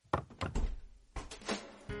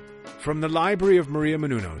From the Library of Maria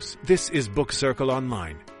Menounos, this is Book Circle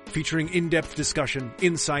Online, featuring in-depth discussion,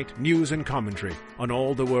 insight, news, and commentary on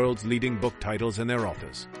all the world's leading book titles and their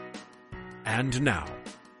authors. And now,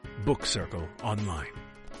 Book Circle Online.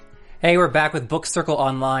 Hey, we're back with Book Circle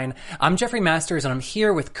Online. I'm Jeffrey Masters, and I'm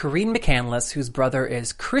here with Corinne McCandless, whose brother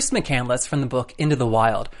is Chris McCandless from the book Into the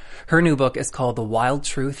Wild. Her new book is called The Wild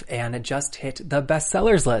Truth, and it just hit the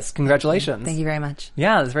bestsellers list. Congratulations. Thank you very much.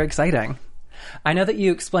 Yeah, it's very exciting. I know that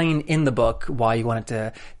you explain in the book why you wanted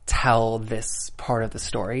to tell this part of the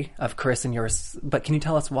story of Chris and yours, but can you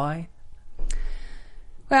tell us why?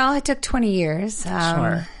 Well, it took 20 years.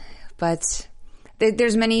 Sure. But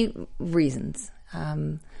there's many reasons.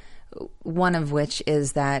 One of which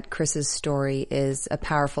is that Chris's story is a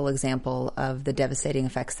powerful example of the devastating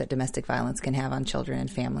effects that domestic violence can have on children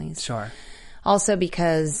and families. Sure. Also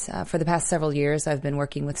because for the past several years I've been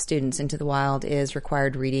working with students. Into the Wild is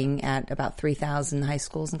required reading at about 3,000 high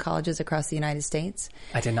schools and colleges across the United States.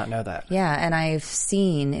 I did not know that. Yeah, and I've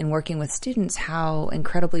seen in working with students how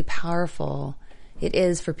incredibly powerful it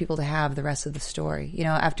is for people to have the rest of the story. You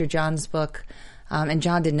know, after John's book, and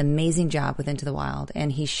John did an amazing job with Into the Wild,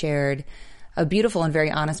 and he shared a beautiful and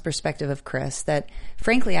very honest perspective of Chris that,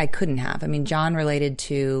 frankly, I couldn't have. I mean, John related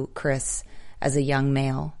to Chris as a young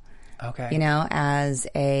male. Okay. You know, as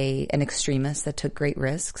an extremist that took great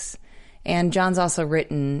risks. And John's also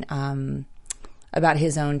written about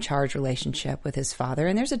his own charged relationship with his father.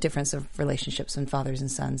 And there's a difference of relationships in fathers and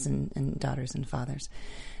sons and daughters and fathers.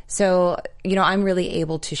 So, you know, I'm really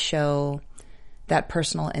able to show that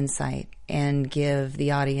personal insight and give the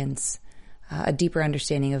audience a deeper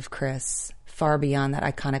understanding of Chris, far beyond that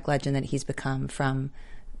iconic legend that he's become from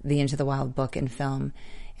the Into the Wild book and film.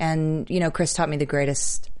 And, you know, Chris taught me the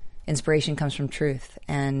greatest inspiration comes from truth.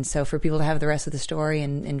 And so for people to have the rest of the story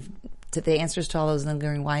and to the answers to all those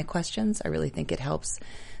lingering why questions, I really think it helps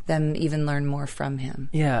them even learn more from him.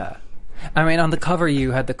 Yeah. I mean, on the cover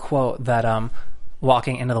you had the quote that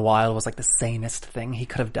walking into the wild was like the sanest thing he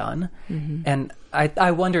could have done. Mm-hmm. And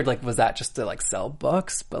I wondered, like, was that just to like sell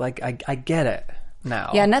books? But like, I get it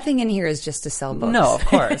now. Yeah, nothing in here is just to sell books. No, of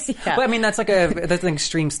course. Yeah. But I mean, that's an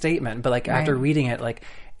extreme statement. But like after reading it, like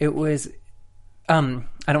it was,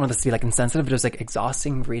 I don't want this to be like insensitive, but it was like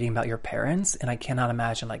exhausting reading about your parents. And I cannot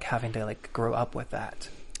imagine like having to like grow up with that.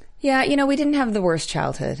 Yeah, you know, we didn't have the worst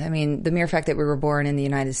childhood. I mean, the mere fact that we were born in the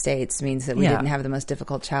United States means that we didn't have the most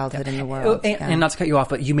difficult childhood in the world. And not to cut you off,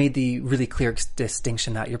 but you made the really clear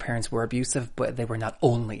distinction that your parents were abusive, but they were not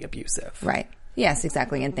only abusive. Right. Yes,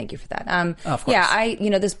 exactly. And thank you for that. Of course.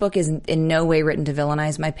 Yeah, this book is in no way written to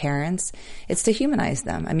villainize my parents. It's to humanize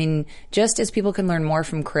them. I mean, just as people can learn more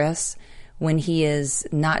from Chris when he is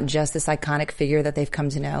not just this iconic figure that they've come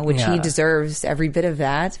to know, which he deserves every bit of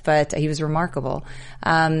that, but he was remarkable.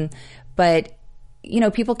 But, you know,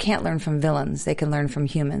 people can't learn from villains. They can learn from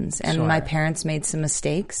humans. And my parents made some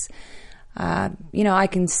mistakes. You know, I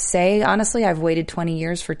can say, honestly, I've waited 20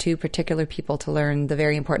 years for two particular people to learn the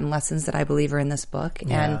very important lessons that I believe are in this book.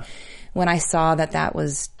 Yeah. And when I saw that that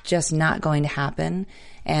was just not going to happen,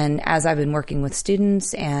 and as I've been working with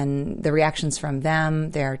students and the reactions from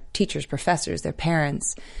them, their teachers, professors, their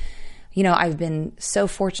parents, you know, I've been so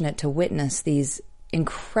fortunate to witness these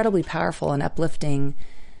incredibly powerful and uplifting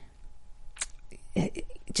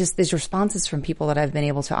just these responses from people that I've been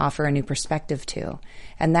able to offer a new perspective to.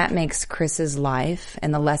 And that makes Chris's life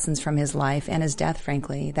and the lessons from his life and his death,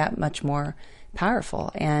 frankly, that much more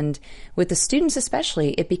powerful. And with the students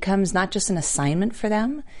especially, it becomes not just an assignment for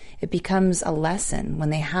them, it becomes a lesson when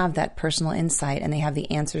they have that personal insight and they have the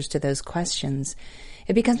answers to those questions.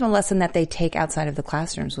 It becomes a lesson that they take outside of the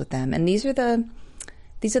classrooms with them. And these are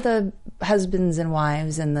the husbands and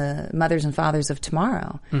wives and the mothers and fathers of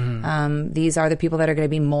tomorrow. Mm-hmm. These are the people that are going to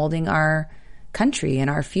be molding our country and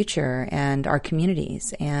our future and our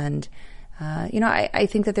communities. And, you know, I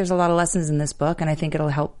think that there's a lot of lessons in this book, and I think it'll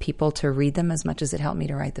help people to read them as much as it helped me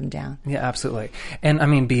to write them down. Yeah, absolutely. And I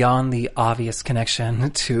mean, beyond the obvious connection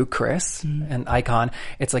to Chris, an icon,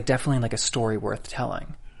 it's like definitely like a story worth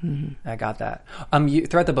telling. Mm-hmm. I got that.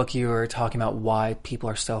 Throughout the book, you were talking about why people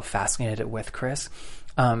are so fascinated with Chris.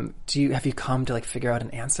 Have you come to like figure out an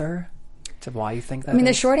answer to why you think that? I mean,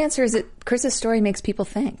 the short answer is that Chris's story makes people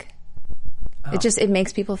think. Oh. It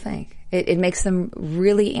makes people think. It makes them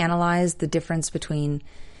really analyze the difference between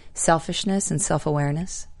selfishness and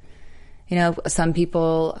self-awareness. You know, some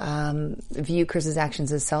people view Chris's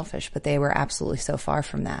actions as selfish, but they were absolutely so far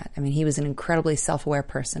from that. I mean, he was an incredibly self-aware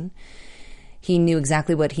person. He knew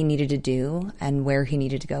exactly what he needed to do and where he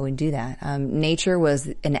needed to go and do that. Nature was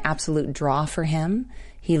an absolute draw for him.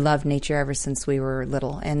 He loved nature ever since we were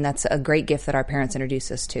little, and that's a great gift that our parents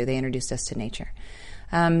introduced us to. They introduced us to nature.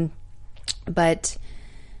 But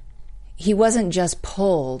he wasn't just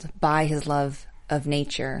pulled by his love of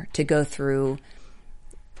nature to go through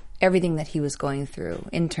everything that he was going through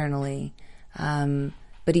internally,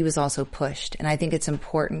 but he was also pushed. And I think it's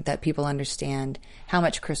important that people understand how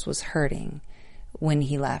much Chris was hurting when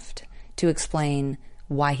he left, to explain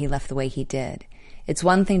why he left the way he did. It's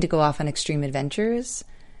one thing to go off on extreme adventures.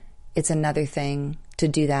 It's another thing to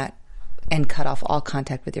do that and cut off all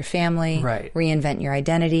contact with your family, right, reinvent your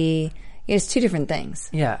identity. It's two different things.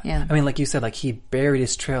 Yeah. Yeah. I mean, like you said, like he buried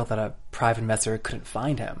his trail that a private investigator couldn't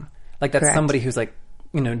find him. Like that's Correct. somebody who's like,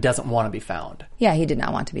 doesn't want to be found. Yeah, he did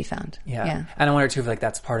not want to be found. Yeah. And I wonder too if like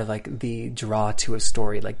that's part of like the draw to his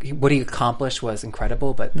story. Like what he accomplished was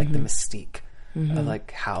incredible, but like the mystique of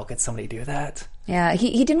like, how could somebody do that? Yeah,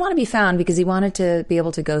 he didn't want to be found because he wanted to be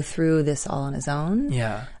able to go through this all on his own.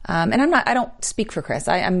 Yeah. And I don't speak for Chris.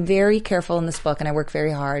 I'm very careful in this book, and I work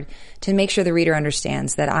very hard to make sure the reader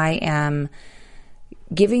understands that I am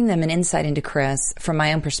giving them an insight into Chris from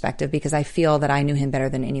my own perspective, because I feel that I knew him better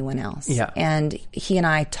than anyone else. Yeah. And he and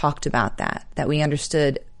I talked about that we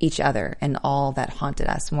understood each other and all that haunted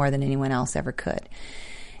us more than anyone else ever could.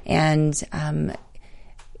 And,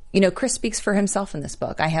 Chris speaks for himself in this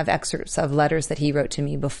book. I have excerpts of letters that he wrote to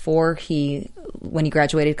me when he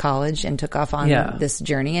graduated college and took off on this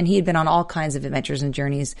journey. And he had been on all kinds of adventures and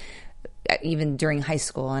journeys, even during high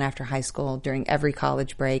school and after high school, during every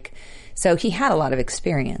college break. So he had a lot of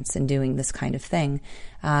experience in doing this kind of thing.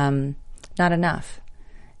 Not enough.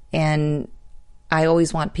 And I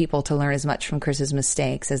always want people to learn as much from Chris's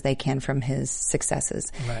mistakes as they can from his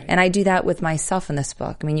successes. Right. And I do that with myself in this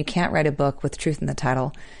book. I mean, you can't write a book with truth in the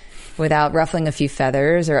title without ruffling a few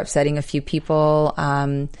feathers or upsetting a few people.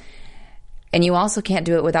 And you also can't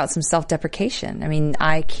do it without some self-deprecation. I mean,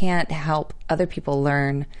 I can't help other people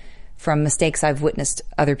learn from mistakes I've witnessed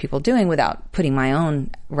other people doing without putting my own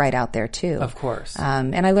right out there too. Of course.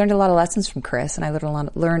 And I learned a lot of lessons from Chris, and I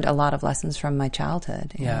learned a lot of lessons from my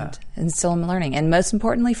childhood. And still am learning. And most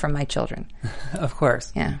importantly, from my children. Of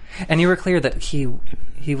course. Yeah. And you were clear that he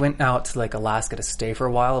went out to like Alaska to stay for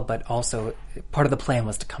a while, but also part of the plan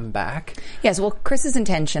was to come back. Yes. Well, Chris's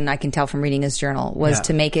intention, I can tell from reading his journal, was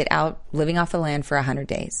to make it out living off the land for 100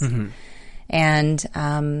 days. Mm-hmm.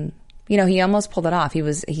 And, he almost pulled it off.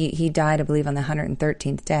 He died, I believe, on the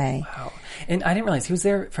 113th day. Wow. And I didn't realize he was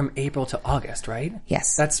there from April to August, right?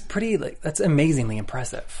 Yes. That's amazingly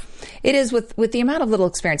impressive. It is with the amount of little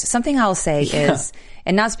experience. Something I'll say is,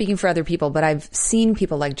 and not speaking for other people, but I've seen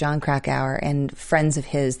people like Jon Krakauer and friends of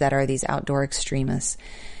his that are these outdoor extremists.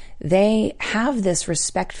 They have this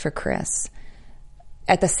respect for Chris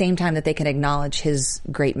at the same time that they can acknowledge his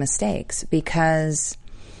great mistakes, because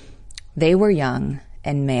they were young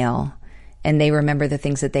and male, and they remember the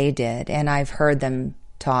things that they did. And I've heard them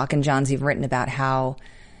talk, and John's even written about how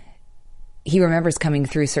he remembers coming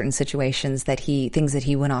through certain situations things that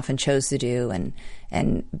he went off and chose to do,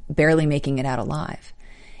 and barely making it out alive.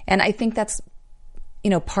 And I think that's,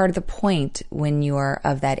 part of the point when you're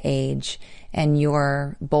of that age and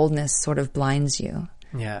your boldness sort of blinds you.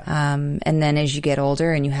 Yeah. And then as you get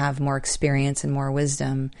older and you have more experience and more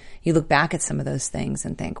wisdom, you look back at some of those things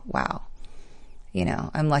and think, wow,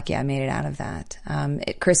 I'm lucky I made it out of that.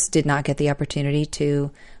 Chris did not get the opportunity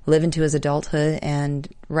to live into his adulthood and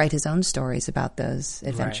write his own stories about those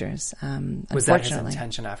adventures. Right. Was that his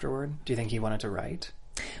intention afterward? Do you think he wanted to write?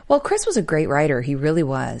 Well, Chris was a great writer. He really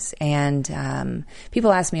was. And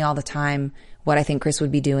people ask me all the time what I think Chris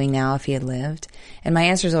would be doing now if he had lived. And my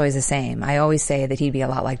answer is always the same. I always say that he'd be a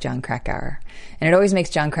lot like Jon Krakauer. And it always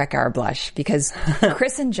makes Jon Krakauer blush, because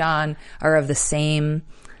Chris and Jon are of the same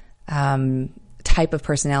type of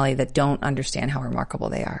personality that don't understand how remarkable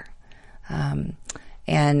they are.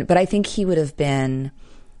 But I think he would have been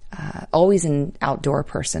always an outdoor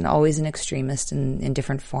person, always an extremist in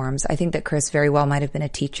different forms. I think that Chris very well might have been a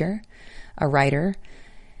teacher, a writer,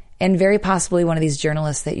 and very possibly one of these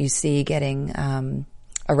journalists that you see getting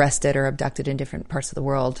arrested or abducted in different parts of the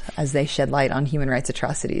world as they shed light on human rights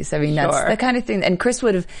atrocities. I mean, that's the kind of thing. And Chris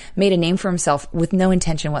would have made a name for himself with no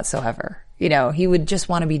intention whatsoever. He would just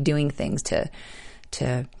want to be doing things to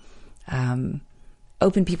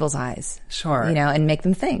open people's eyes. Sure. And make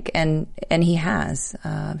them think. And he has.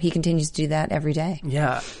 He continues to do that every day.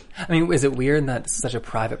 Yeah. I mean, is it weird that such a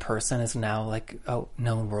private person is now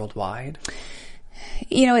known worldwide?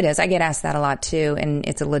 It is. I get asked that a lot too, and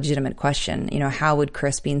it's a legitimate question. How would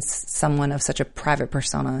Chris, being someone of such a private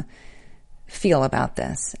persona, feel about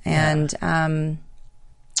this? And,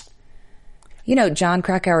 Jon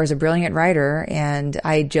Krakauer is a brilliant writer, and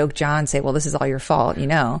I joke Jon, say, well, this is all your fault,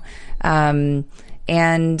 And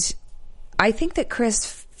I think that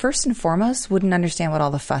Chris first and foremost, wouldn't understand what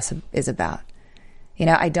all the fuss is about. You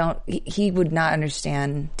know, he would not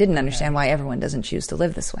didn't understand why everyone doesn't choose to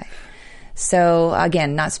live this way. So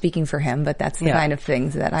again, not speaking for him, but that's the kind of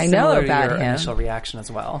things that I know about your him. Initial reaction as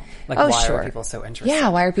well. Like, why are people so interested? Yeah,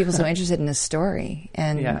 why are people so interested in this story?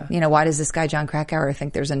 And, you know, why does this guy, John Krakauer,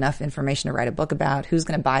 think there's enough information to write a book about? Who's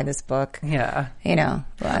going to buy this book? Yeah. You know,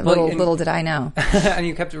 little did I know. And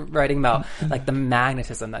you kept writing about, like, the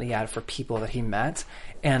magnetism that he had for people that he met.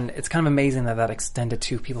 And it's kind of amazing that extended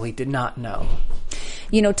to people he did not know.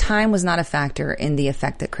 You know, time was not a factor in the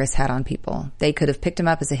effect that Chris had on people. They could have picked him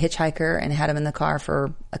up as a hitchhiker and had him in the car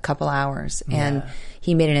for a couple hours, and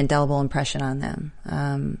he made an indelible impression on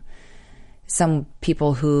them. Some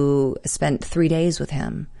people who spent 3 days with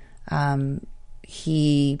him,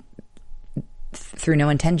 he, through no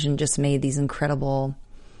intention, just made these incredible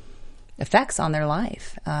effects on their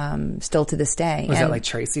life, still to this day. Was that like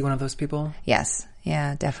Tracy, one of those people? Yes.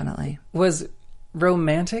 Yeah, definitely. Was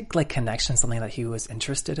romantic, like, connection something that he was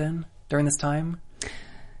interested in during this time?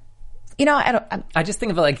 You know, I just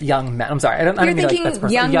think of, like, young men. I'm sorry. I don't You're mean thinking like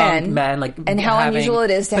that's young men, like, and how unusual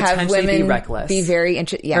it is to have women be very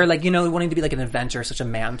interested. Yeah. Or, like, you know, wanting to be like an adventurer, such a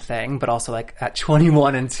man thing, but also like at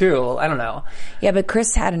 21 and 2. I don't know. Yeah, but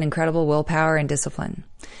Chris had an incredible willpower and discipline.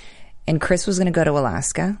 And Chris was going to go to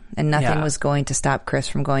Alaska, and nothing was going to stop Chris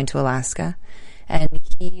from going to Alaska. And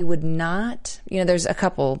he would not, you know, there's a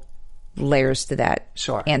couple layers to that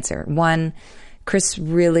answer. One, Chris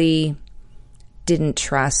really didn't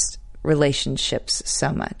trust relationships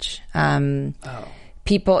so much.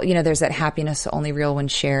 People, you know, there's that happiness only real when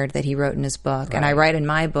shared that he wrote in his book. Right. And I write in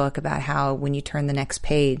my book about how when you turn the next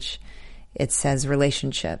page, it says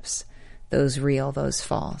relationships, those real, those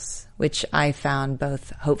false, which I found both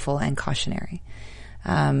hopeful and cautionary.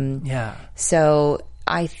 So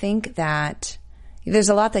I think that there's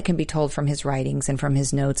a lot that can be told from his writings and from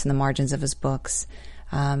his notes in the margins of his books.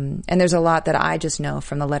 And there's a lot that I just know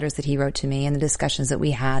from the letters that he wrote to me and the discussions that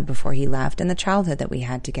we had before he left and the childhood that we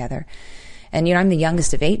had together. And, you know, I'm the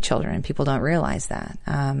youngest of 8 children, and people don't realize that.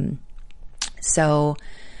 So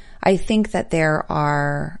I think that there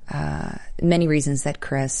are many reasons that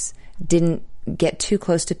Chris didn't get too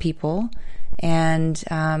close to people, and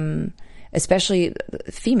especially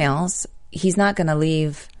females. He's not going to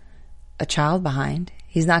leave a child behind.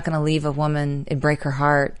 He's not going to leave a woman and break her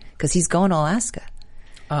heart because he's going to Alaska.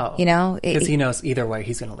 Oh, you know, because he knows either way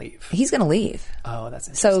he's going to leave. He's going to leave. Oh, that's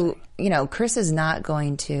interesting. So, you know, Chris is not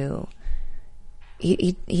going to.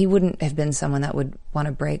 He wouldn't have been someone that would want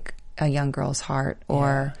to break a young girl's heart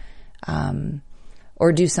or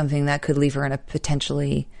do something that could leave her in a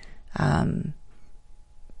potentially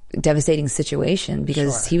devastating situation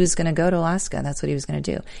because he was going to go to Alaska. That's what he was going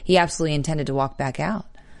to do. He absolutely intended to walk back out.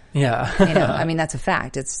 Yeah. You know, I mean, that's a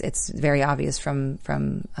fact. It's very obvious from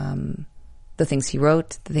the things he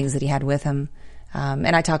wrote, the things that he had with him.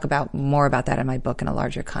 And I talk more about that in my book in a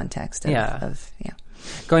larger context of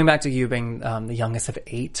Going back to you being the youngest of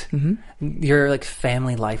 8, your like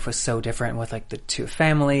family life was so different with like the 2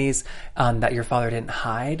 families that your father didn't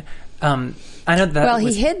hide. I know that.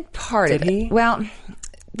 He hid part of it. Well,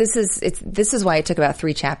 this is why it took about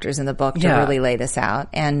 3 chapters in the book to really lay this out,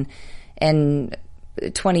 and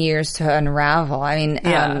 20 years to unravel. I mean,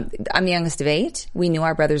 I'm the youngest of 8. We knew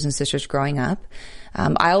our brothers and sisters growing up.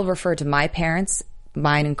 I'll refer to my parents,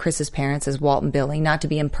 mine and Chris's parents, as Walt and Billy, not to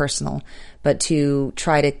be impersonal, but to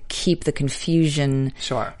try to keep the confusion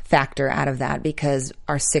factor out of that, because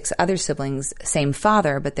our 6 other siblings, same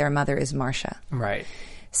father, but their mother is Marcia. Right.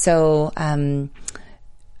 So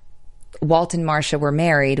Walt and Marcia were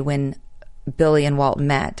married when Billy and Walt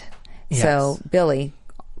met. Yes. So Billy,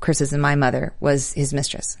 Chris's and my mother, was his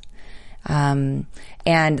mistress. And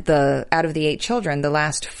out of the 8 children, the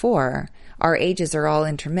last 4, our ages are all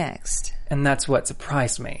intermixed. And that's what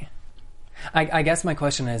surprised me. I guess my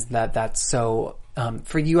question is that's so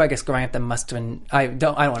for you, I guess growing up, that must have been, I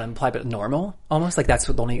don't want to imply, but normal, almost like that's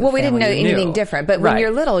what the only Well, we didn't know anything knew. Different, but when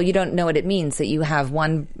you're little, you don't know what it means that you have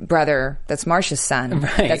one brother that's Marcia's son,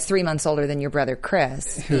 that's 3 months older than your brother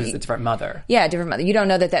Chris, who's a different mother. Yeah, different mother. You don't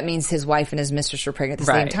know that means his wife and his mistress were pregnant at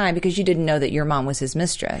the same time, because you didn't know that your mom was his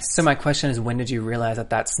mistress. So my question is, when did you realize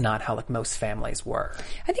that that's not how like most families were?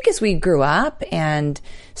 I think as we grew up and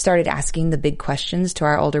started asking the big questions to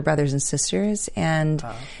our older brothers and sisters, and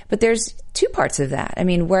but there's 2 parts of that. I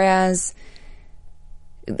mean, whereas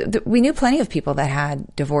we knew plenty of people that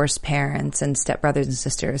had divorced parents and stepbrothers and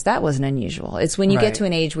sisters. That wasn't unusual. It's when you get to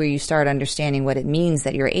an age where you start understanding what it means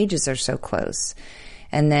that your ages are so close.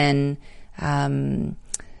 And then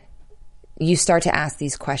you start to ask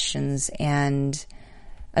these questions. And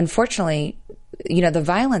unfortunately, the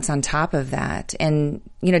violence on top of that, and,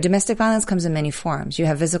 domestic violence comes in many forms. You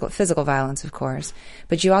have physical violence, of course,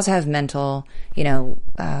 but you also have mental,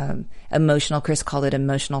 emotional. Chris called it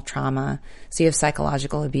emotional trauma. So you have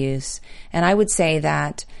psychological abuse. And I would say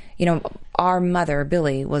that, our mother,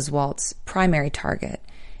 Billy, was Walt's primary target.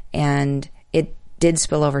 And it did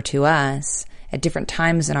spill over to us at different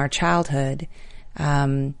times in our childhood.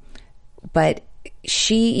 But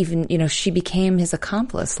she even, she became his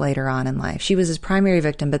accomplice later on in life. She was his primary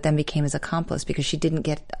victim, but then became his accomplice because she didn't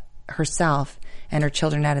get herself and her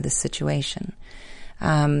children out of this situation.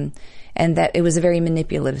 And that it was a very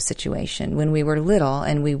manipulative situation. When we were little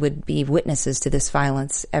and we would be witnesses to this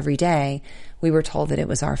violence every day, we were told that it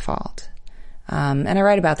was our fault. And I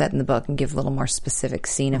write about that in the book and give a little more specific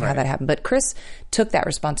scene of how that happened. But Chris took that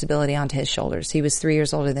responsibility onto his shoulders. He was 3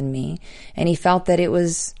 years older than me, and he felt that he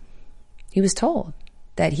was told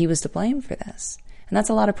that he was to blame for this. And that's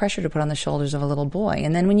a lot of pressure to put on the shoulders of a little boy.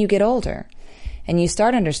 And then when you get older and you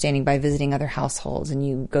start understanding by visiting other households and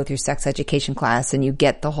you go through sex education class and you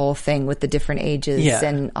get the whole thing with the different ages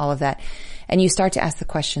and all of that, and you start to ask the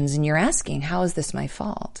questions and you're asking, how is this my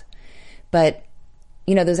fault? But,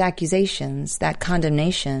 those accusations, that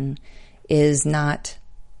condemnation is not,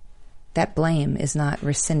 that blame is not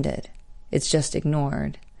rescinded. It's just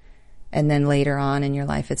ignored. And then later on in your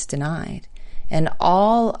life, it's denied. And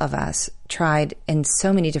all of us tried in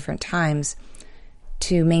so many different times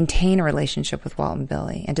to maintain a relationship with Walt and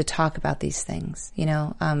Billy and to talk about these things.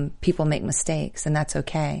 People make mistakes, and that's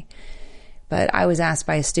okay. But I was asked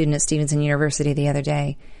by a student at Stevenson University the other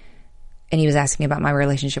day, and he was asking about my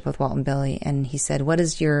relationship with Walt and Billy, and he said, what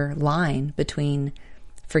is your line between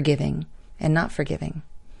forgiving and not forgiving?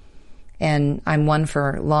 And I'm one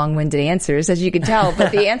for long-winded answers, as you can tell.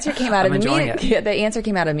 But the answer came out immediately. The answer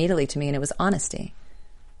came out immediately to me, and it was honesty.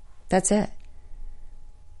 That's it.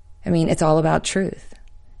 I mean, it's all about truth.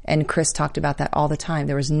 And Chris talked about that all the time.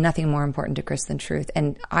 There was nothing more important to Chris than truth.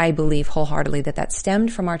 And I believe wholeheartedly that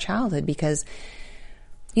stemmed from our childhood because,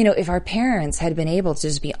 if our parents had been able to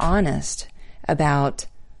just be honest about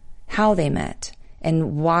how they met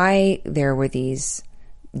and why there were these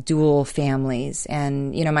dual families.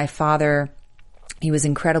 And, my father, he was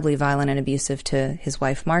incredibly violent and abusive to his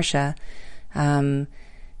wife, Marcia. And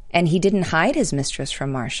he didn't hide his mistress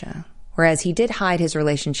from Marcia, whereas he did hide his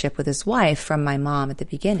relationship with his wife from my mom at the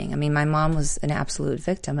beginning. I mean, my mom was an absolute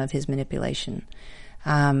victim of his manipulation.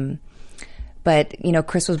 But,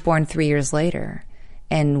 Chris was born 3 years later,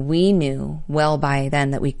 and we knew well by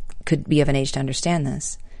then that we could be of an age to understand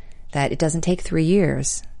this, that it doesn't take 3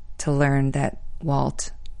 years to learn that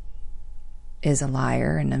Walt is a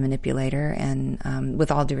liar and a manipulator, and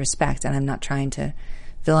with all due respect, and I'm not trying to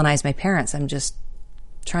villainize my parents, I'm just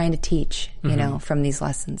trying to teach, from these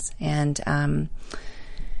lessons. And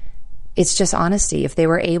it's just honesty. If they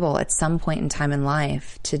were able at some point in time in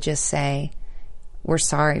life to just say, we're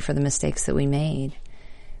sorry for the mistakes that we made,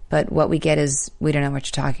 but what we get is, we don't know what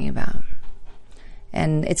you're talking about.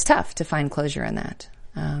 And it's tough to find closure in that.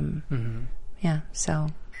 Yeah, so...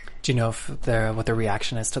 Do you know what the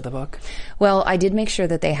reaction is to the book? Well, I did make sure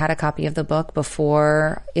that they had a copy of the book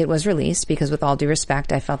before it was released, because with all due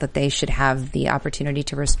respect, I felt that they should have the opportunity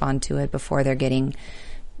to respond to it before they're getting,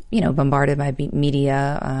 bombarded by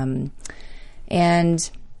media.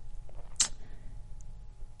 And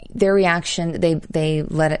their reaction, they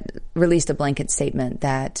released a blanket statement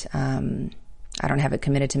that, I don't have it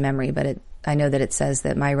committed to memory, but I know that it says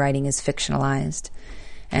that my writing is fictionalized,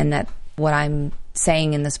 and that what I'm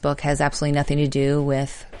saying in this book has absolutely nothing to do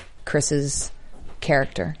with Chris's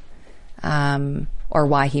character, or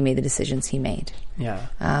why he made the decisions he made. Yeah.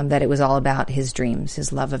 That it was all about his dreams,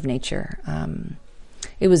 his love of nature.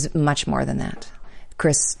 It was much more than that.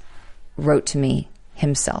 Chris wrote to me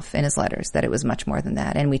himself in his letters that it was much more than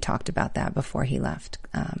that, and we talked about that before he left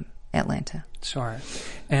Atlanta. Sure.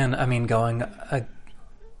 And I mean, going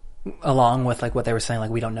along with what they were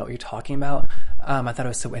saying, we don't know what you're talking about. I thought it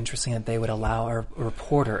was so interesting that they would allow a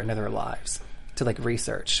reporter into their lives to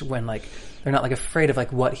research when they're not afraid of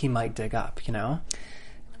what he might dig up,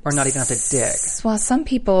 or not even have to dig. Well, some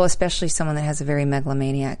people, especially someone that has a very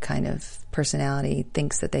megalomaniac kind of personality,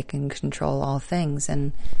 thinks that they can control all things.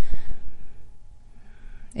 And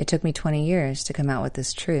it took me 20 years to come out with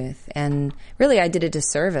this truth. And really, I did a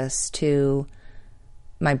disservice to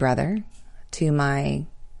my brother, to my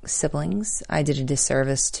siblings. I did a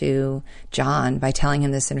disservice to John by telling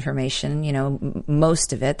him this information. You know,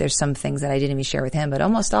 most of it. There's some things that I didn't even share with him, but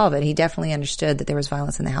almost all of it. He definitely understood that there was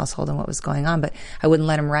violence in the household and what was going on, but I wouldn't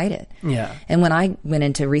let him write it. Yeah. And when I went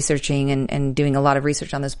into researching and doing a lot of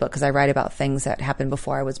research on this book, because I write about things that happened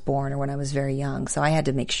before I was born or when I was very young, so I had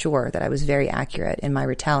to make sure that I was very accurate in my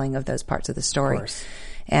retelling of those parts of the story. Of course.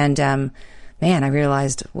 And man, I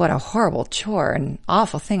realized what a horrible chore and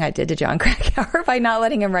awful thing I did to Jon Krakauer by not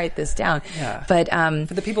letting him write this down. Yeah. But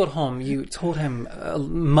for the people at home, you told him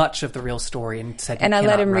much of the real story and said, and I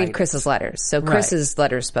let him read it. Chris's letters. So Chris's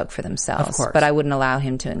letters spoke for themselves. Of course. But I wouldn't allow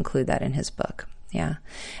him to include that in his book. Yeah.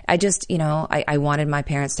 I just, you know, I wanted my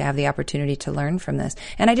parents to have the opportunity to learn from this.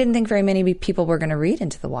 And I didn't think very many people were going to read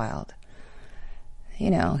Into the Wild.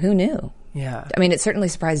 You know, who knew? Yeah. I mean, it certainly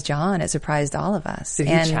surprised John. It surprised all of us. Did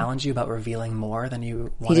he challenge you about revealing more than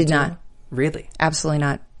you wanted to? He did not. Really? Absolutely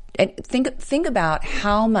not. And think about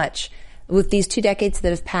how much, with these 2 decades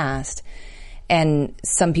that have passed, and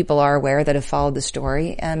some people are aware that have followed the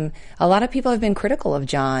story, a lot of people have been critical of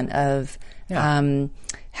John, of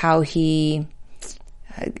how he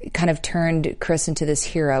kind of turned Chris into this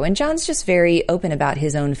hero. And John's just very open about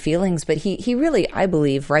his own feelings, but he really, I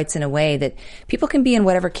believe, writes in a way that people can be in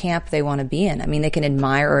whatever camp they want to be in. I mean, they can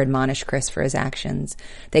admire or admonish Chris for his actions.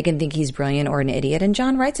 They can think he's brilliant or an idiot. And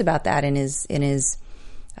John writes about that in his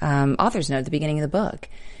author's note at the beginning of the book.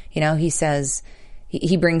 You know, he says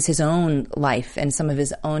he brings his own life and some of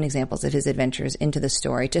his own examples of his adventures into the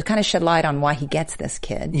story to kind of shed light on why he gets this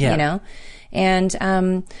kid, you know?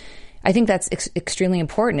 And, I think that's extremely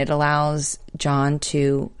important. It allows John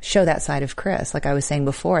to show that side of Chris, like I was saying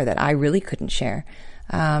before, that I really couldn't share.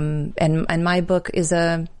 And my book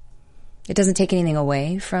it doesn't take anything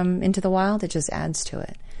away from Into the Wild. It just adds to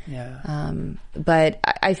it. Yeah. But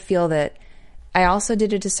I feel that I also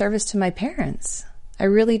did a disservice to my parents. I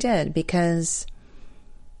really did, because,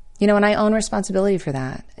 you know, and I own responsibility for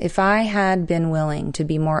that. If I had been willing to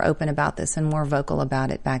be more open about this and more vocal about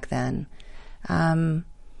it back then,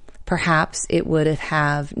 perhaps it would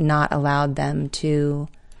have not allowed them to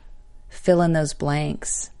fill in those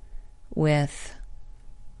blanks with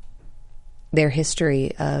their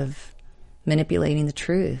history of manipulating the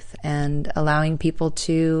truth and allowing people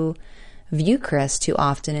to view Chris too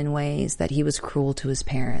often in ways that he was cruel to his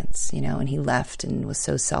parents, you know, and he left and was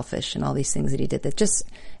so selfish and all these things that he did that just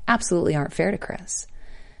absolutely aren't fair to Chris.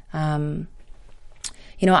 You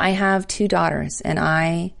know, I have 2 daughters, and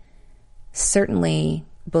I certainly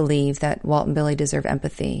believe that Walt and Billy deserve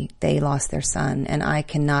empathy. They lost their son, and I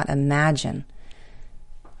cannot imagine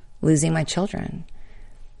losing my children.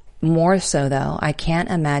 More so, though, I can't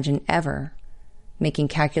imagine ever making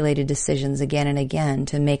calculated decisions again and again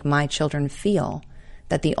to make my children feel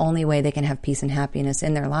that the only way they can have peace and happiness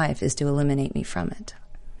in their life is to eliminate me from it.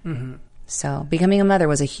 Mm-hmm. So becoming a mother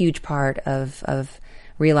was a huge part of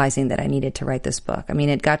realizing that I needed to write this book. I mean,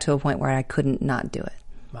 it got to a point where I couldn't not do it.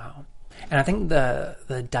 Wow. And I think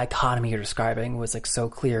the dichotomy you're describing was like so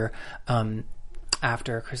clear.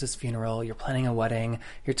 After Chris's funeral, you're planning a wedding,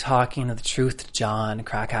 you're talking the truth to Jon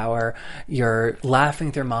Krakauer, you're laughing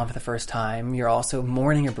with your mom for the first time, you're also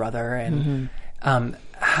mourning your brother. And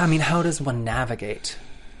I mean, how does one navigate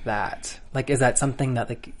that? Like, is that something that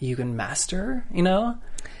like you can master, you know?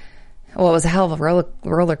 Well, it was a hell of a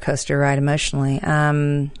roller coaster ride emotionally.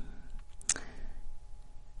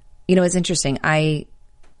 You know, it's interesting. A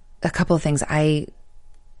couple of things I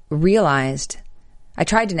realized, I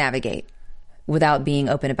tried to navigate without being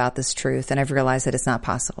open about this truth, and I've realized that it's not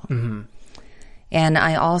possible. Mm-hmm. And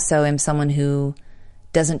I also am someone who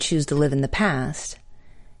doesn't choose to live in the past,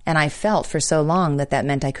 and I felt for so long that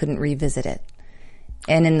meant I couldn't revisit it.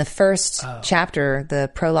 And in the first chapter,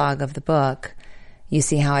 the prologue of the book, you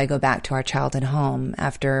see how I go back to our childhood home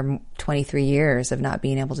after 23 years of not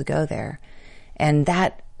being able to go there. And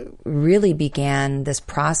that really began this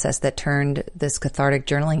process that turned this cathartic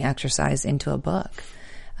journaling exercise into a book.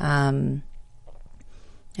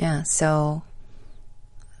 So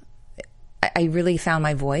I really found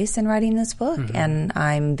my voice in writing this book, mm-hmm. and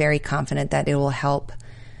I'm very confident that it will help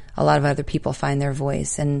a lot of other people find their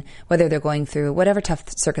voice, and whether they're going through whatever tough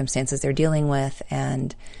circumstances they're dealing with,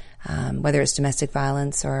 and whether it's domestic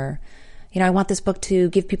violence or, you know, I want this book to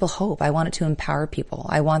give people hope. I want it to empower people.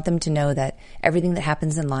 I want them to know that everything that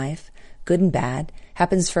happens in life, good and bad,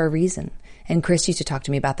 happens for a reason. And Chris used to talk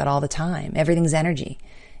to me about that all the time. Everything's energy.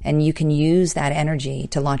 And you can use that energy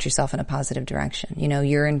to launch yourself in a positive direction. You know,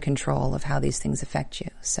 you're in control of how these things affect you.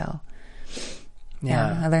 So,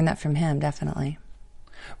 yeah, I learned that from him, definitely.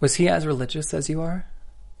 Was he as religious as you are?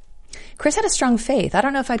 Chris had a strong faith. I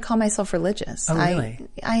don't know if I'd call myself religious. Oh, really?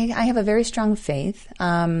 I have a very strong faith.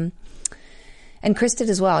 And Chris did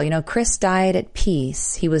as well. You know, Chris died at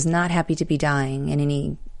peace. He was not happy to be dying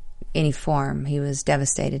in any form. He was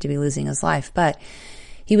devastated to be losing his life, but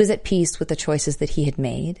he was at peace with the choices that he had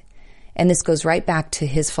made. And this goes right back to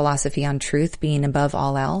his philosophy on truth being above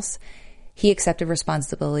all else. He accepted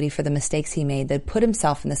responsibility for the mistakes he made that put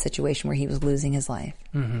himself in the situation where he was losing his life.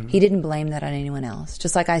 Mm-hmm. He didn't blame that on anyone else.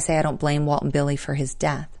 Just like I say, I don't blame Walt and Billy for his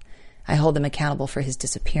death. I hold them accountable for his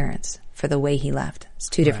disappearance, for the way he left. It's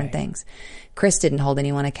two different things. Chris didn't hold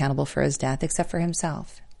anyone accountable for his death except for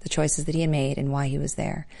himself, the choices that he had made and why he was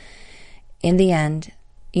there. In the end,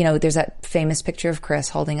 you know, there's that famous picture of Chris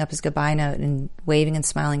holding up his goodbye note and waving and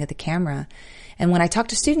smiling at the camera. And when I talk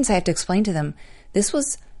to students, I have to explain to them, this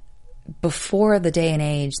was before the day and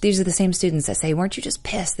age. These are the same students that say, weren't you just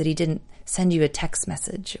pissed that he didn't send you a text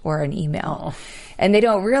message or an email? And they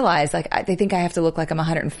don't realize, like, they think I have to look like I'm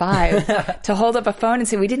 105 to hold up a phone and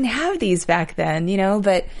say, we didn't have these back then, you know?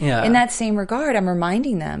 But in that same regard, I'm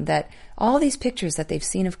reminding them that all these pictures that they've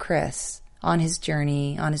seen of Chris on his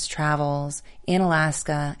journey, on his travels, in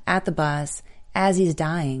Alaska, at the bus, as he's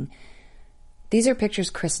dying, these are pictures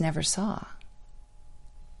Chris never saw.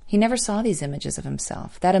 He never saw these images of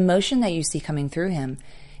himself. That emotion that you see coming through him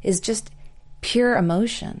is just pure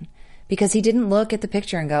emotion, because he didn't look at the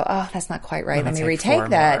picture and go, oh, that's not quite right. Let me retake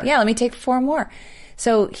that. Yeah, let me take 4 more.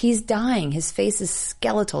 So he's dying. His face is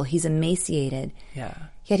skeletal. He's emaciated. Yeah.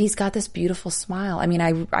 Yet he's got this beautiful smile. I mean,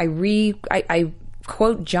 I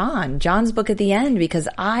quote John's book at the end, because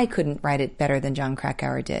I couldn't write it better than Jon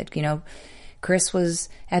Krakauer did. You know, Chris was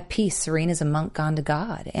at peace, serene as a monk gone to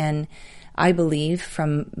God. And I believe,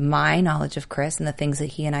 from my knowledge of Chris and the things that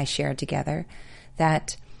he and I shared together,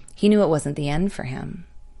 that he knew it wasn't the end for him.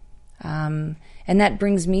 And that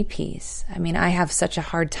brings me peace. I mean, I have such a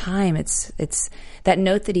hard time. It's that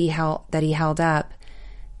note that he held up.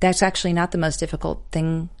 That's actually not the most difficult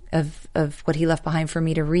thing of what he left behind for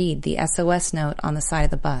me to read. The SOS note on the side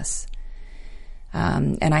of the bus.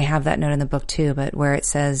 And I have that note in the book too, but where it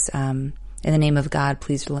says, in the name of God,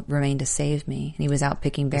 please remain to save me. And he was out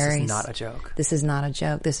picking berries. This is not a joke. This is not a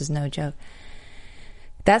joke. This is no joke.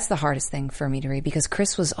 That's the hardest thing for me to read, because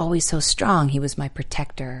Chris was always so strong. He was my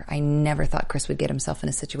protector. I never thought Chris would get himself in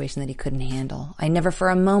a situation that he couldn't handle. I never for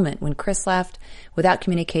a moment, when Chris left, without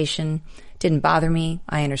communication, didn't bother me.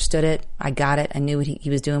 I understood it. I got it. I knew he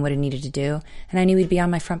was doing what he needed to do. And I knew he'd be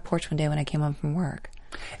on my front porch one day when I came home from work.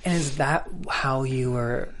 And is that how you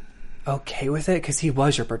were okay with it? Because he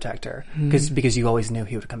was your protector. Because you always knew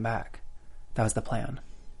he would come back. That was the plan.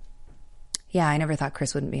 Yeah, I never thought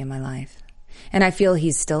Chris wouldn't be in my life. And I feel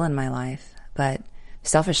he's still in my life. But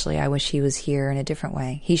selfishly, I wish he was here in a different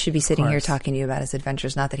way. He should be sitting here talking to you about his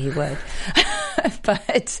adventures. Not that he would.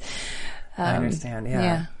 But I understand,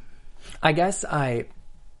 yeah. I guess I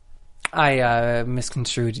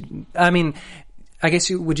misconstrued. I mean, I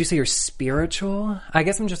guess would you say you're spiritual? I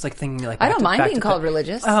guess I'm just like thinking like, I don't mind being called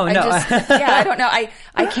religious. Oh, no. I don't know.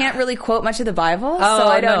 I can't really quote much of the Bible, so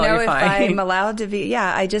I don't know if I'm allowed to be.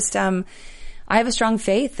 Yeah, I just, I have a strong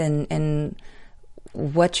faith in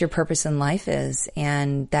what your purpose in life is,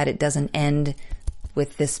 and that it doesn't end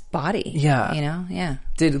with this body. Yeah. You know? Yeah.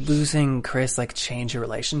 Did losing Chris like change your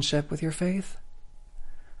relationship with your faith?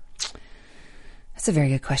 That's a very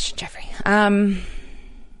good question, Jeffrey.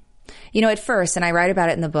 You know, at first, and I write about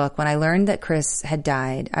it in the book, when I learned that Chris had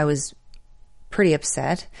died, I was pretty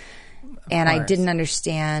upset. And I didn't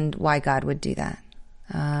understand why God would do that.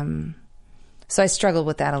 So I struggled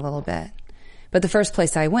with that a little bit. But the first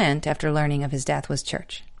place I went after learning of his death was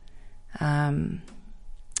church. You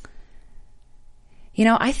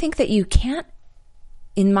know, I think that you can't,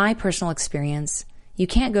 in my personal experience, you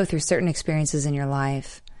can't go through certain experiences in your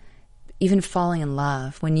life, even falling in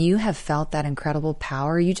love, when you have felt that incredible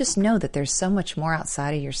power. You just know that there's so much more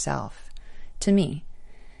outside of yourself, to me.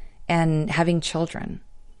 And having children.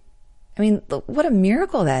 I mean, what a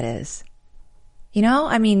miracle that is. You know,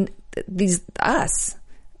 I mean, us,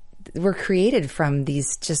 we're created from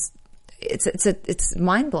these just, it's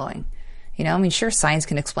mind-blowing. You know, I mean, sure, science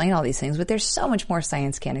can explain all these things, but there's so much more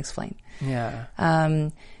science can't explain. Yeah.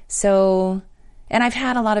 And I've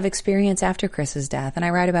had a lot of experience after Chris's death, and I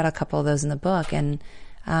write about a couple of those in the book. And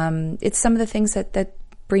it's some of the things that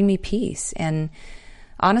bring me peace. And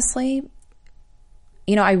honestly,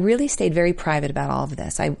 you know, I really stayed very private about all of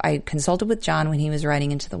this. I consulted with John when he was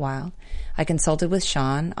writing Into the Wild. I consulted with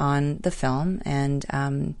Sean on the film,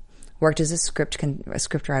 and worked as a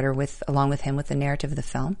script writer along with him with the narrative of the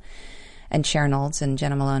film, and Sharon Olds and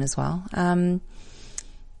Jenna Malone as well.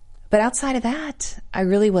 But outside of that, I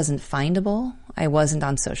really wasn't findable. I wasn't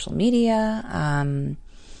on social media.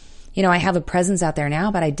 I have a presence out there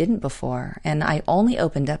now, but I didn't before. And I only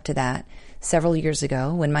opened up to that several years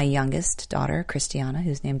ago when my youngest daughter, Christiana,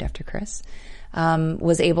 who's named after Chris,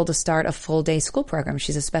 was able to start a full day school program.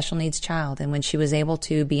 She's a special needs child. And when she was able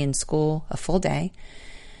to be in school a full day,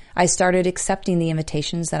 I started accepting the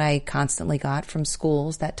invitations that I constantly got from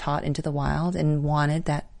schools that taught into the wild and wanted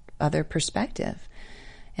that other perspective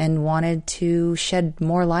and wanted to shed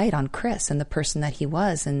more light on Chris and the person that he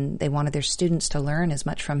was. And they wanted their students to learn as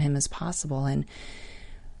much from him as possible. And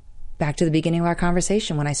back to the beginning of our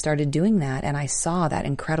conversation, when I started doing that and I saw that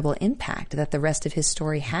incredible impact that the rest of his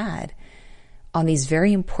story had on these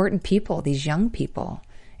very important people, these young people,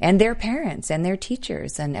 and their parents and their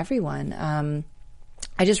teachers and everyone,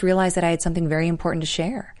 I just realized that I had something very important to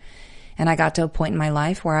share. And I got to a point in my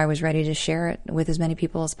life where I was ready to share it with as many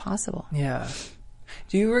people as possible. Yeah.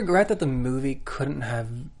 Do you regret that the movie couldn't have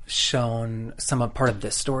shown some part of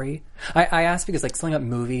this story? I ask because like something about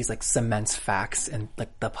movies like cements facts in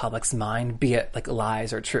like the public's mind, be it like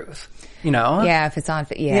lies or truth, Yeah, if it's on,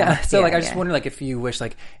 yeah. So I just wonder like if you wish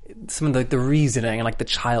like some of the reasoning and like the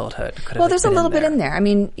childhood could have. Well, there's a little bit in there. I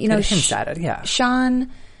mean,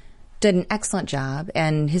 Sean did an excellent job,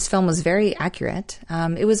 and his film was very accurate.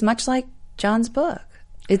 It was much like John's book.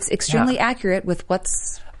 It's extremely accurate with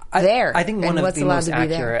what's there. I think one of the most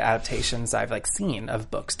accurate adaptations I've like seen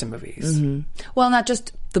of books to movies. Mm-hmm. Well, not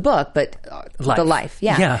just the book, but the life.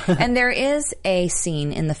 Yeah. And there is a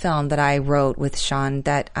scene in the film that I wrote with Sean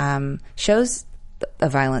that shows a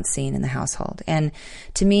violent scene in the household. And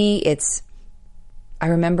to me, I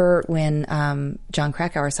remember when John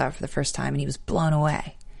Krakauer saw it for the first time and he was blown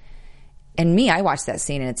away. And I watched that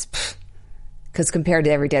scene and it's, because compared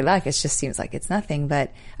to everyday life, it just seems like it's nothing.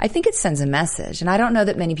 But I think it sends a message. And I don't know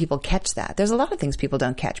that many people catch that. There's a lot of things people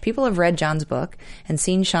don't catch. People have read John's book and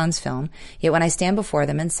seen Sean's film. Yet when I stand before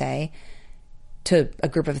them and say to a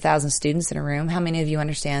group of 1,000 students in a room, how many of you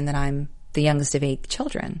understand that I'm the youngest of 8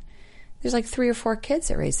 children? There's like 3 or 4 kids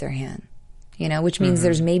that raise their hand, which means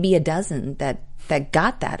there's maybe a dozen that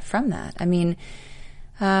got that from that. I mean,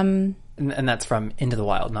 and that's from Into the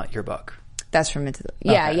Wild, not your book. That's from Into the...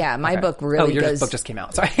 Yeah. My book really your book just came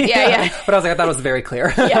out. Sorry. Yeah. But I thought it was very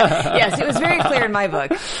clear. Yes, it was very clear in my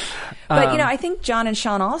book. But, I think John and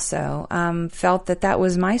Sean also felt that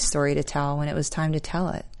was my story to tell when it was time to tell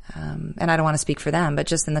it. And I don't want to speak for them, but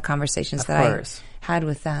just in the conversations that I had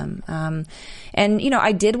with them. And,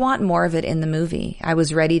 I did want more of it in the movie. I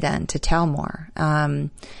was ready then to tell more.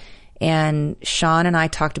 And Sean and I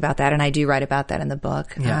talked about that, and I do write about that in the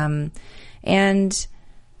book. Yeah. And...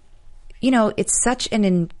 it's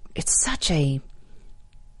such a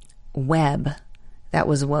web that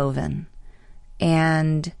was woven,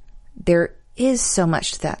 and there is so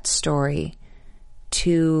much to that story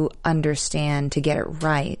to understand, to get it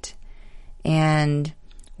right. And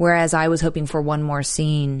whereas I was hoping for one more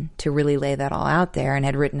scene to really lay that all out there, and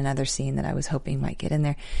had written another scene that I was hoping might get in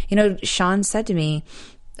there, Sean said to me,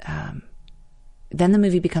 then the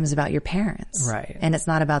movie becomes about your parents. Right. And it's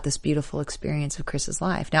not about this beautiful experience of Chris's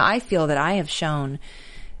life. Now, I feel that I have shown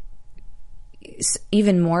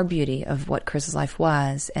even more beauty of what Chris's life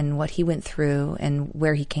was and what he went through and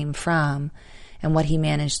where he came from and what he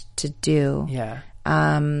managed to do. Yeah.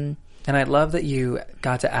 And I love that you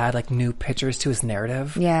got to add like new pictures to his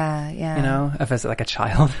narrative. Yeah. Of as like a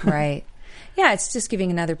child. Right. Yeah, it's just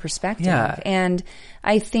giving another perspective. Yeah. And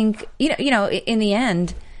I think, in the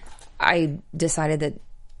end, I decided that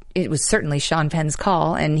it was certainly Sean Penn's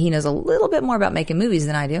call, and he knows a little bit more about making movies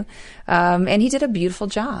than I do. And he did a beautiful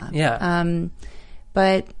job. Yeah.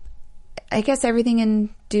 But I guess everything in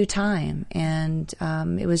due time. And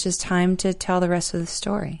it was just time to tell the rest of the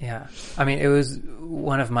story. Yeah. I mean, it was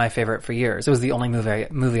one of my favorite for years. It was the only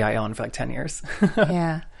movie I owned for like 10 years.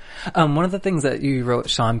 Yeah. One of the things that you wrote,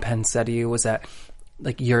 Sean Penn said to you, was that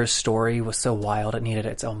like your story was so wild it needed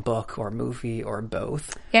its own book or movie or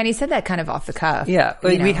both. Yeah, and he said that kind of off the cuff. Yeah,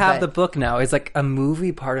 we have the book now. Is like a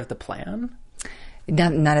movie part of the plan?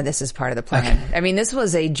 None of this is part of the plan. Okay. I mean, this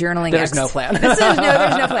was a journaling. There's no plan. There's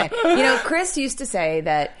no plan. Chris used to say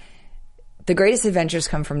that the greatest adventures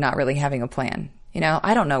come from not really having a plan.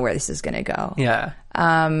 I don't know where this is going to go. Yeah.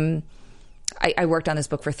 I worked on this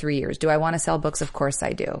book for 3 years. Do I want to sell books? Of course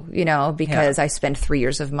I do, because I spent 3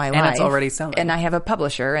 years of my life. And it's already selling. And I have a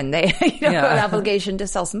publisher, and they have an obligation to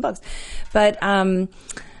sell some books. But,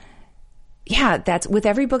 that's with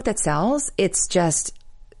every book that sells, it's just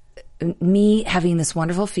me having this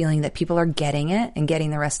wonderful feeling that people are getting it and getting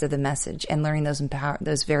the rest of the message and learning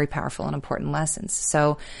those very powerful and important lessons.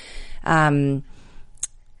 So,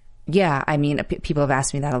 Yeah, I mean, people have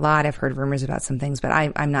asked me that a lot. I've heard rumors about some things, but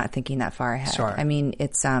I'm not thinking that far ahead. Sure. I mean,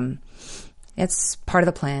 it's part of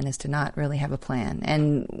the plan is to not really have a plan.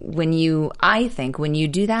 And I think when you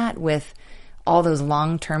do that with all those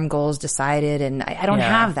long-term goals decided, and I don't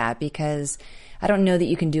have that because I don't know that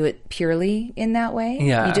you can do it purely in that way.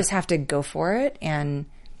 Yeah. You just have to go for it. And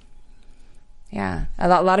yeah, a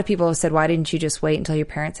lot of people have said, why didn't you just wait until your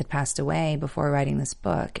parents had passed away before writing this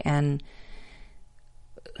book? And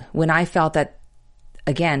when I felt that,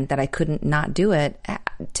 again, that I couldn't not do it,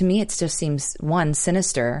 to me, it just seems, one,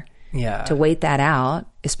 sinister to wait that out,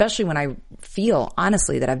 especially when I feel,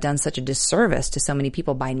 honestly, that I've done such a disservice to so many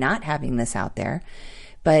people by not having this out there.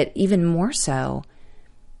 But even more so,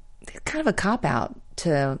 it's kind of a cop-out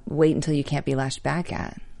to wait until you can't be lashed back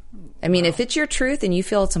at. I mean, if it's your truth and you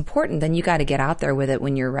feel it's important, then you got to get out there with it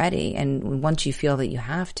when you're ready. And once you feel that you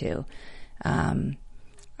have to,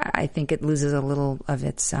 I think it loses a little of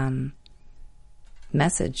its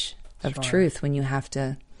message of truth when you have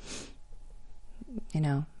to,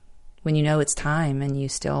 when you know it's time and you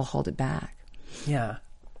still hold it back. Yeah.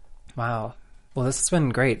 Wow. Well, this has been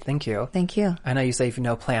great. Thank you. Thank you. I know you say you've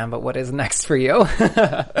no plan, but what is next for you?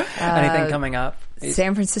 Anything coming up?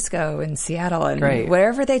 San Francisco and Seattle and Great.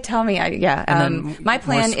 wherever they tell me. My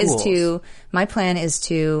plan is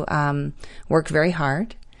to work very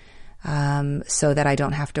hard so that I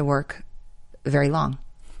don't have to work very long.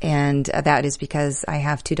 And that is because I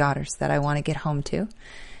have 2 daughters that I want to get home to.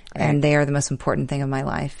 And they are the most important thing of my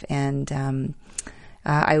life. And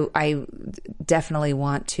I definitely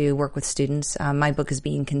want to work with students. My book is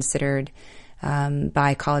being considered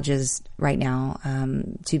by colleges right now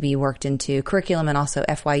to be worked into curriculum and also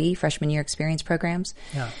FYE, freshman year experience programs.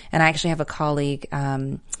 Yeah. And I actually have a colleague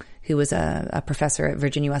who was a professor at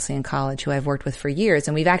Virginia Wesleyan College who I've worked with for years.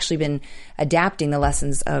 And we've actually been adapting the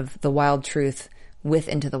lessons of The Wild Truth with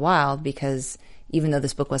Into the Wild because even though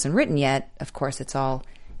this book wasn't written yet, of course, it's all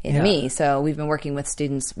in me. So we've been working with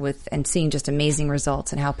students and seeing just amazing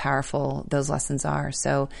results and how powerful those lessons are.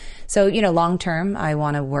 So long term, I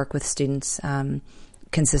want to work with students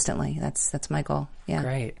consistently. That's my goal. Yeah.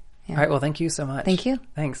 Great. Yeah. All right. Well, thank you so much. Thank you.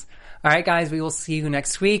 Thanks. All right, guys, we will see you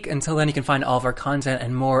next week. Until then, you can find all of our content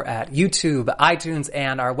and more at YouTube, iTunes,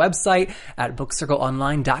 and our website at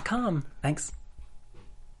bookcircleonline.com. Thanks.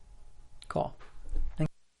 Cool.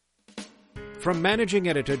 From Managing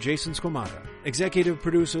Editor Jason Squamata, Executive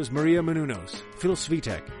Producers Maria Menounos, Phil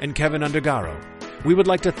Svitek, and Kevin Undergaro, we would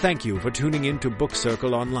like to thank you for tuning in to Book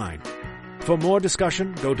Circle Online. For more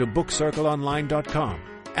discussion, go to bookcircleonline.com.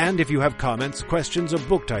 And if you have comments, questions, or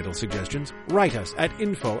book title suggestions, write us at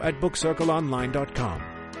info@bookcircleonline.com.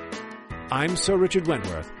 I'm Sir Richard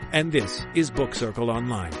Wentworth, and this is Book Circle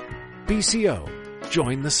Online. BCO,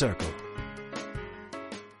 join the circle.